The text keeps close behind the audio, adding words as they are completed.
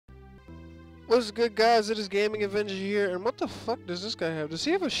What's good, guys? It is Gaming Avenger here, and what the fuck does this guy have? Does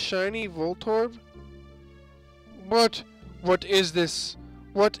he have a shiny Voltorb? What? What is this?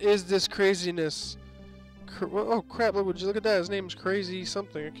 What is this craziness? Oh crap, would you look at that? His name's Crazy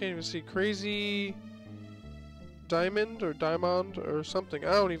something. I can't even see. Crazy Diamond or Diamond or something.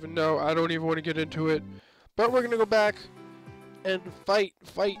 I don't even know. I don't even want to get into it. But we're gonna go back and fight.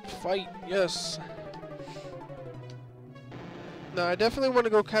 Yes. Now, I definitely want to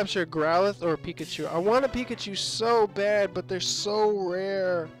go capture a Growlithe or a Pikachu. I want a Pikachu so bad, but they're so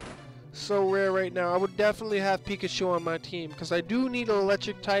rare. So rare right now. I would definitely have Pikachu on my team, because I do need an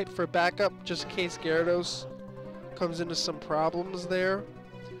electric type for backup, just in case Gyarados comes into some problems there.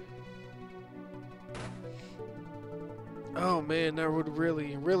 Oh man, that would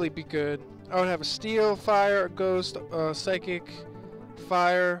really be good. I would have a Steel, Fire, Ghost, Psychic,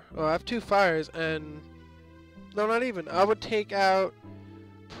 Fire. Oh, I have 2 Fires, and... no, not even. I would take out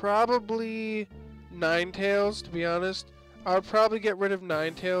probably Ninetales, to be honest. I would probably get rid of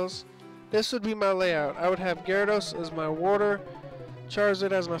Ninetales. This would be my layout. I would have Gyarados as my water,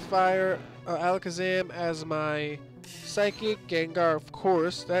 Charizard as my fire, Alakazam as my psychic, Gengar, of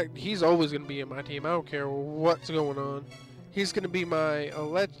course. He's always going to be in my team. I don't care what's going on. He's going to be my I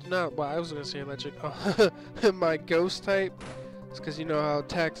was going to say electric. My ghost type. It's because you know how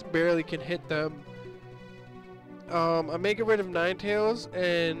attacks barely can hit them. I may get rid of Ninetales,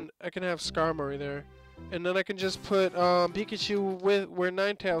 and I can have Skarmory there. And then I can just put Pikachu where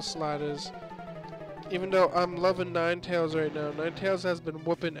Ninetales slot is. Even though I'm loving Ninetales right now. Ninetales has been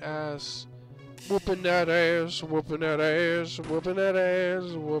whooping ass. Whooping that ass, whooping that ass, whooping that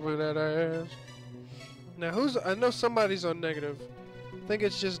ass, whooping that ass. Now I know somebody's on negative. I think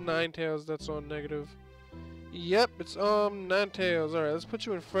it's just Ninetales that's on negative. Yep, it's Ninetales. Alright, let's put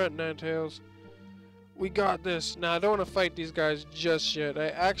you in front, Ninetales. We got this. Now, I don't want to fight these guys just yet. I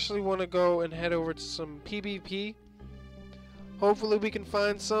actually want to go and head over to some PvP. Hopefully we can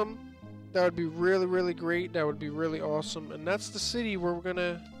find some. That would be really great. That would be really awesome. And that's the city where we're going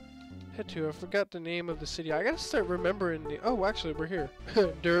to head to. I forgot the name of the city. I got to start remembering the... oh, actually, we're here.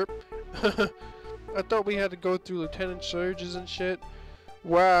 Derp. I thought we had to go through Lieutenant Surges and shit.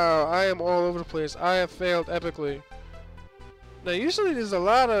 Wow, I am all over the place. I have failed epically. Now, usually there's a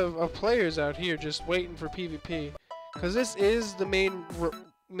lot of players out here just waiting for PvP, because this is the main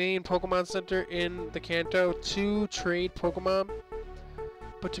Pokemon Center in the Kanto to trade Pokemon.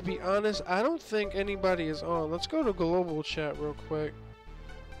 But to be honest, I don't think anybody is on. Let's go to global chat real quick.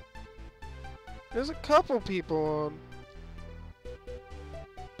 There's a couple people on,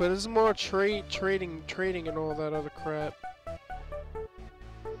 but it's more trading and all that other crap.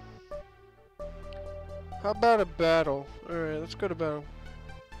 How about a battle? Alright, let's go to battle.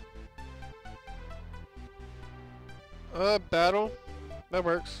 Battle? That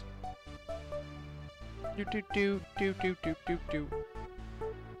works. Do.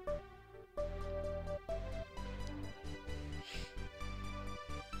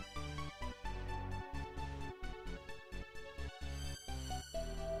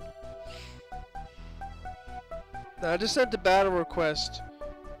 Now, I just sent the battle request.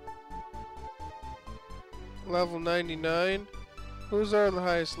 Level 99. Who's our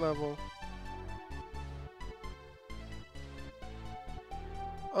highest level?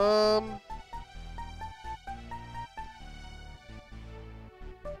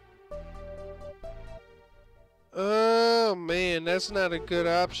 Oh man, that's not a good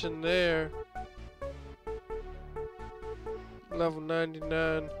option there. Level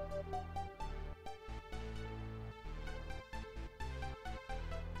 99.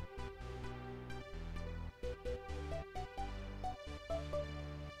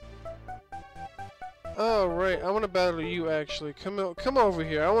 Oh right, I want to battle you actually. Come over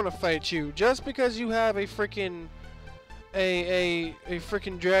here. I want to fight you. Just because you have a freaking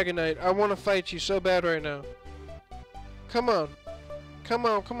freaking Dragonite, I want to fight you so bad right now. Come on. Come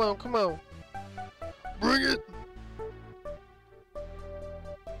on. Bring it.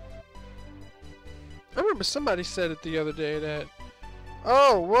 I remember somebody said it the other day that,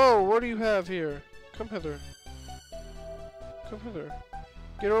 oh, whoa, what do you have here? Come hither.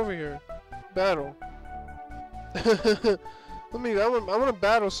 Get over here. Battle. I want to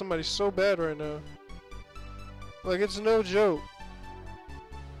battle somebody so bad right now. Like, it's no joke.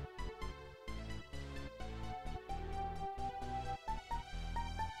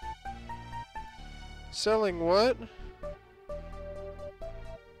 Selling what?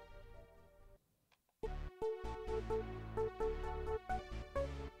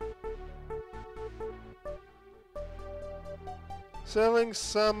 Selling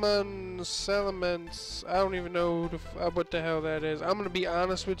settlements. I don't even know what the hell that is. I'm gonna be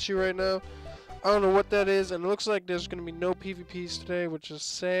honest with you right now. I don't know what that is, and it looks like there's gonna be no PvPs today, which is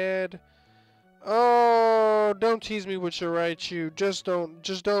sad. Oh, don't tease me with your Raichu. Just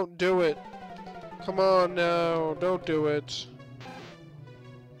don't do it. Come on now, don't do it.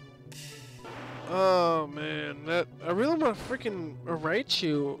 Oh man, I really want a freaking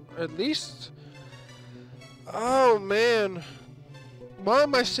Raichu, at least. Oh man, why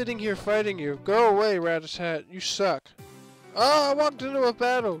am I sitting here fighting you? Go away, Rattata. You suck. Oh, I walked into a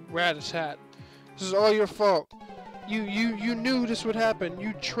battle, Rattata. This is all your fault. You knew this would happen.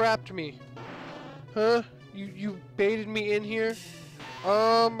 You trapped me. Huh? You baited me in here?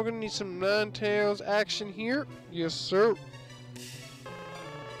 We're gonna need some Ninetales action here. Yes, sir.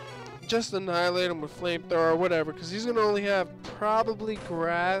 Just annihilate him with flamethrower or whatever, because he's gonna only have probably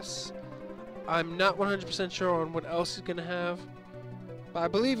grass. I'm not 100% sure on what else he's gonna have, but I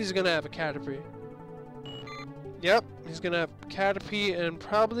believe he's gonna have a Caterpie. Yep, he's gonna have Caterpie, and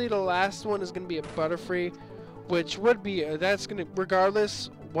probably the last one is gonna be a Butterfree, which would be that's gonna, regardless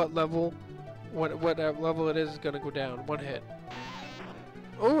what level, what level it is gonna go down. One hit.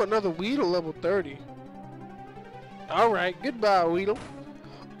 Oh, another Weedle, level 30. All right, goodbye, Weedle.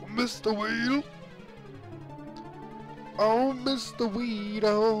 Mr. Weedle. Oh, Mr.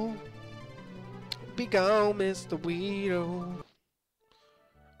 Weedle. Be gone, Mr. Weedle.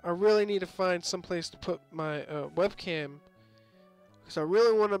 I really need to find some place to put my webcam, because I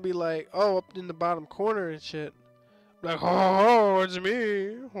really want to be like, oh, up in the bottom corner and shit. Like, oh, it's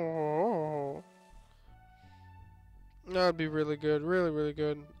me. Oh. That'd be really good, really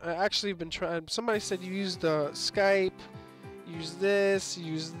good. I actually been trying. Somebody said you use the Skype, use this,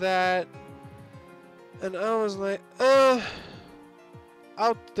 use that, and I was like,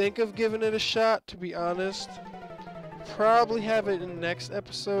 I'll think of giving it a shot, to be honest. Probably have it in the next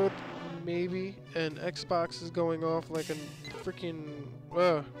episode, maybe. And Xbox is going off like a freaking.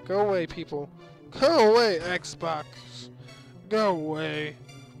 Go away, people. Go away, Xbox. Go away.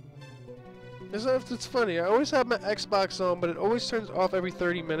 It's funny. I always have my Xbox on, but it always turns off every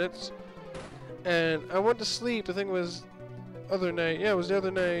 30 minutes. And I went to sleep. I think it was other night. Yeah, it was the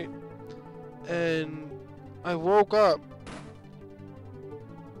other night. And I woke up,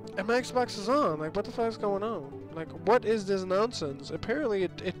 and my Xbox is on. Like, what the fuck is going on? Like, what is this nonsense? Apparently,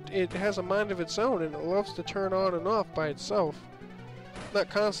 it has a mind of its own, and it loves to turn on and off by itself. Not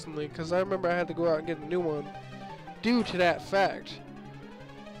constantly, because I remember I had to go out and get a new one due to that fact.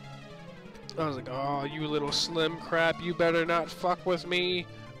 I was like, oh, you little slim crap, you better not fuck with me.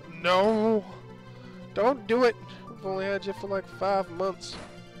 No! Don't do it! I've only had you for like 5 months.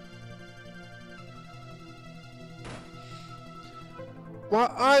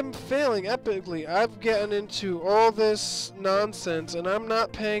 Well, I'm failing epically. I've gotten into all this nonsense and I'm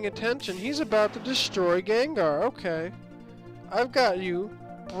not paying attention. He's about to destroy Gengar. Okay. I've got you.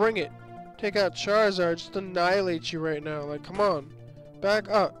 Bring it. Take out Charizard. Just annihilate you right now. Like, come on. Back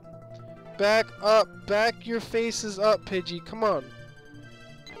up. Back up. Back your faces up, Pidgey. Come on.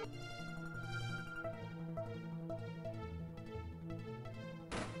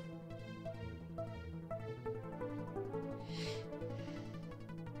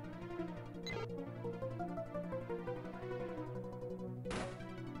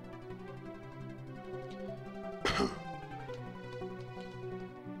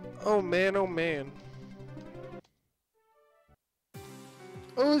 Oh man, oh man.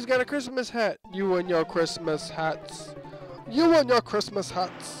 Oh, he's got a Christmas hat. You and your Christmas hats. You and your Christmas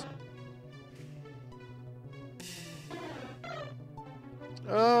hats.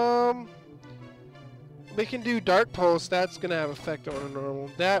 We can do Dark Pulse. That's gonna have effect on a normal.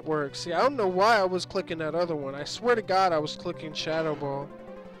 That works. See, I don't know why I was clicking that other one. I swear to God I was clicking Shadow Ball.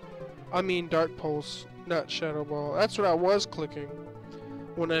 I mean Dark Pulse, not Shadow Ball. That's what I was clicking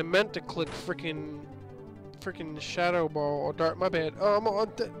when I meant to click freaking Shadow Ball or Dark. My bad. Oh,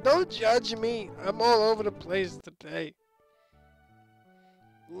 don't judge me. I'm all over the place today.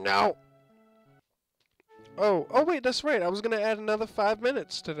 No. Oh wait, that's right. I was gonna add another 5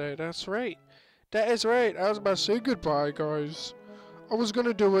 minutes today. That's right. That is right. I was about to say goodbye, guys. I was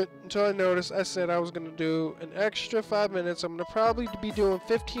gonna do it until I noticed I said I was gonna do an extra 5 minutes. I'm gonna probably be doing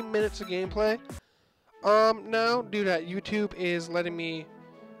 15 minutes of gameplay. Now, due to that, YouTube is letting me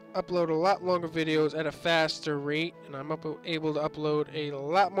upload a lot longer videos at a faster rate, and I'm able to upload a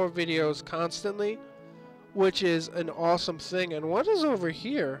lot more videos constantly, which is an awesome thing. And what is over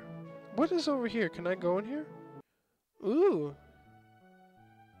here? What is over here? Can I go in here? Ooh.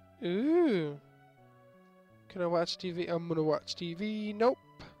 Ooh. Can I watch TV? I'm gonna watch TV. Nope.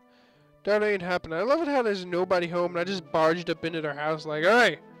 That ain't happening. I love it how there's nobody home and I just barged up into their house like,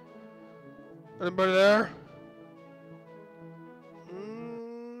 hey! Anybody there?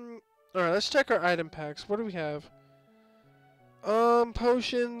 Alright, let's check our item packs. What do we have?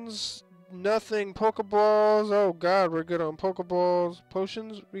 Potions, nothing. Pokeballs, oh god, we're good on Pokeballs.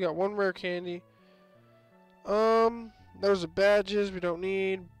 Potions, we got 1 rare candy. Those are badges we don't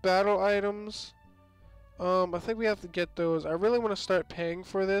need. Battle items. I think we have to get those. I really want to start paying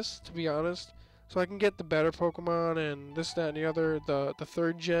for this, to be honest. So I can get the better Pokemon and this, that, and the other, the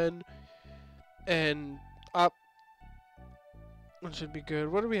 3rd gen. And up. That should be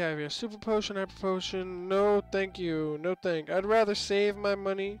good. What do we have here? Super Potion, Hyper Potion. No, thank you. No, thank. I'd rather save my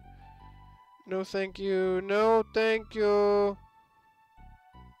money. No, thank you. No, thank you.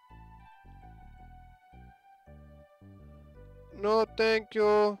 No, thank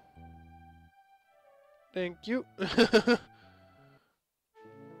you. Thank you. I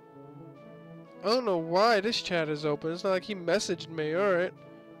don't know why this chat is open. It's not like he messaged me. Alright.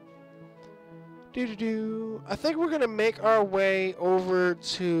 I think we're gonna make our way over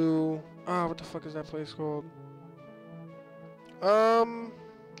to... Oh, what the fuck is that place called?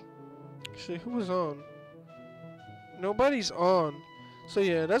 Actually, who was on? Nobody's on. So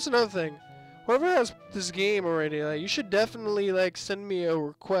yeah, that's another thing. Whoever has this game already, like, you should definitely, like, send me a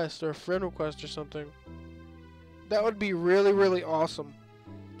request or a friend request or something. That would be really, really awesome.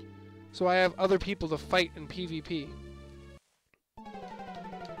 So I have other people to fight in PvP.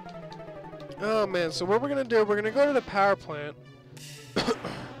 Oh man, so what we're gonna do, we're gonna go to the power plant.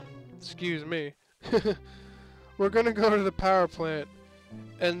 Excuse me. We're gonna go to the power plant.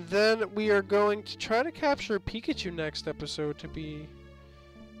 And then we are going to try to capture Pikachu next episode, to be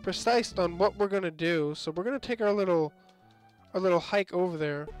precise on what we're gonna do. So we're gonna take our little hike over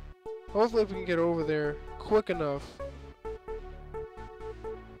there. Hopefully we can get over there quick enough.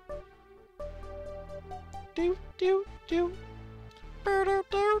 Do do do. I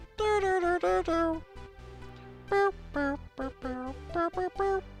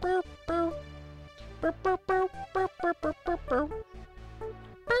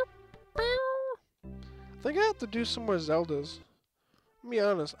think I have to do some more Zeldas. I'll be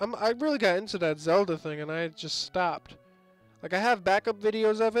honest, I really got into that Zelda thing and I just stopped. Like, I have backup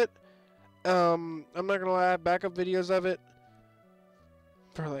videos of it. I'm not gonna lie, I have backup videos of it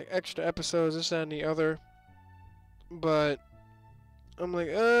for like extra episodes, this, that, and the other. But I'm like,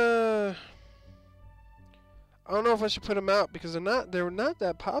 I don't know if I should put them out because they were not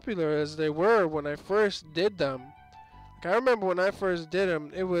that popular as they were when I first did them. Like, I remember when I first did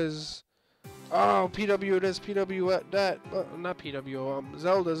them, it was, oh, PW this, PW that, not PW,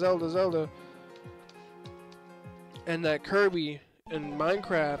 Zelda, and that Kirby and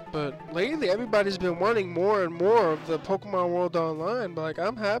Minecraft. But lately, everybody's been wanting more and more of the Pokemon World Online. But like,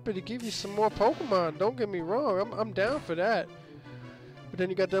 I'm happy to give you some more Pokemon. Don't get me wrong, I'm down for that. But then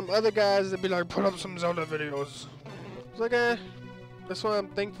you got them other guys that be like, put up some Zelda videos. It's like, that's why I'm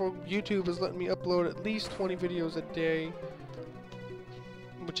thankful YouTube is letting me upload at least 20 videos a day.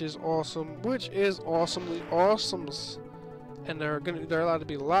 Which is awesome. Which is awesomely awesome. And they're allowed to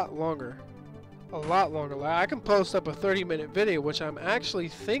be a lot longer. A lot longer. Like, I can post up a 30-minute video, which I'm actually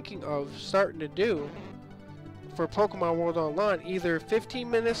thinking of starting to do for Pokemon World Online. Either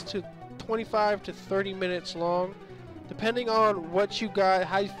 15 minutes to 25 to 30 minutes long. Depending on what you guys,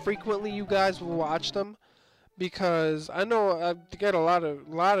 how frequently you guys will watch them, because I know I get a lot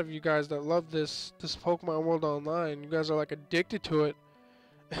of you guys that love this Pokemon World Online. You guys are like addicted to it.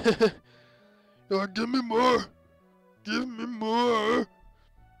 You're like, give me more, give me more.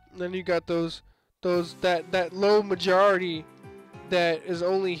 And then you got that low majority that is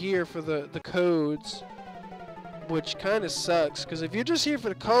only here for the codes, which kind of sucks. Because if you're just here for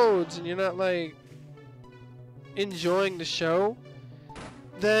the codes and you're not like enjoying the show,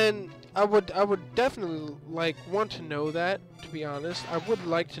 then I would definitely like want to know that, to be honest. I would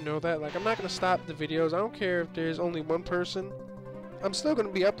like to know that. Like, I'm not gonna stop the videos. I don't care if there's only one person. I'm still gonna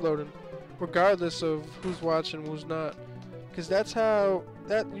be uploading regardless of who's watching, who's not, because that's how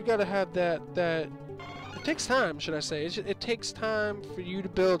you gotta have that it takes time, should I say. It takes time for you to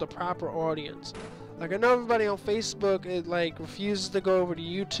build a proper audience. Like, I know everybody on Facebook, it like refuses to go over to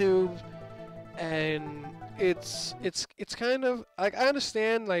YouTube, and it's kind of like, I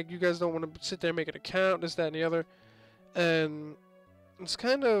understand, like, you guys don't want to sit there and make an account, this, that, and the other, and it's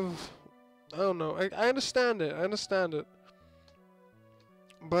kind of, I don't know, I understand it.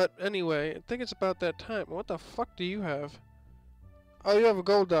 But anyway, I think it's about that time. What the fuck do you have? Oh, you have a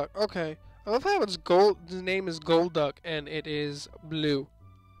Golduck. Okay. I love how it's gold. The name is Golduck, and it is blue.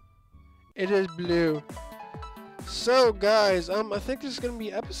 It is blue. So, guys, I think this is gonna be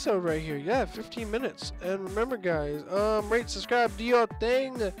an episode right here. Yeah, 15 minutes. And remember, guys, rate, subscribe, do your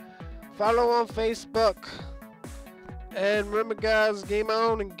thing. Follow on Facebook. And remember, guys, game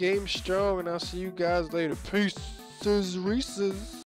on and game strong. And I'll see you guys later. Peace, Reese's.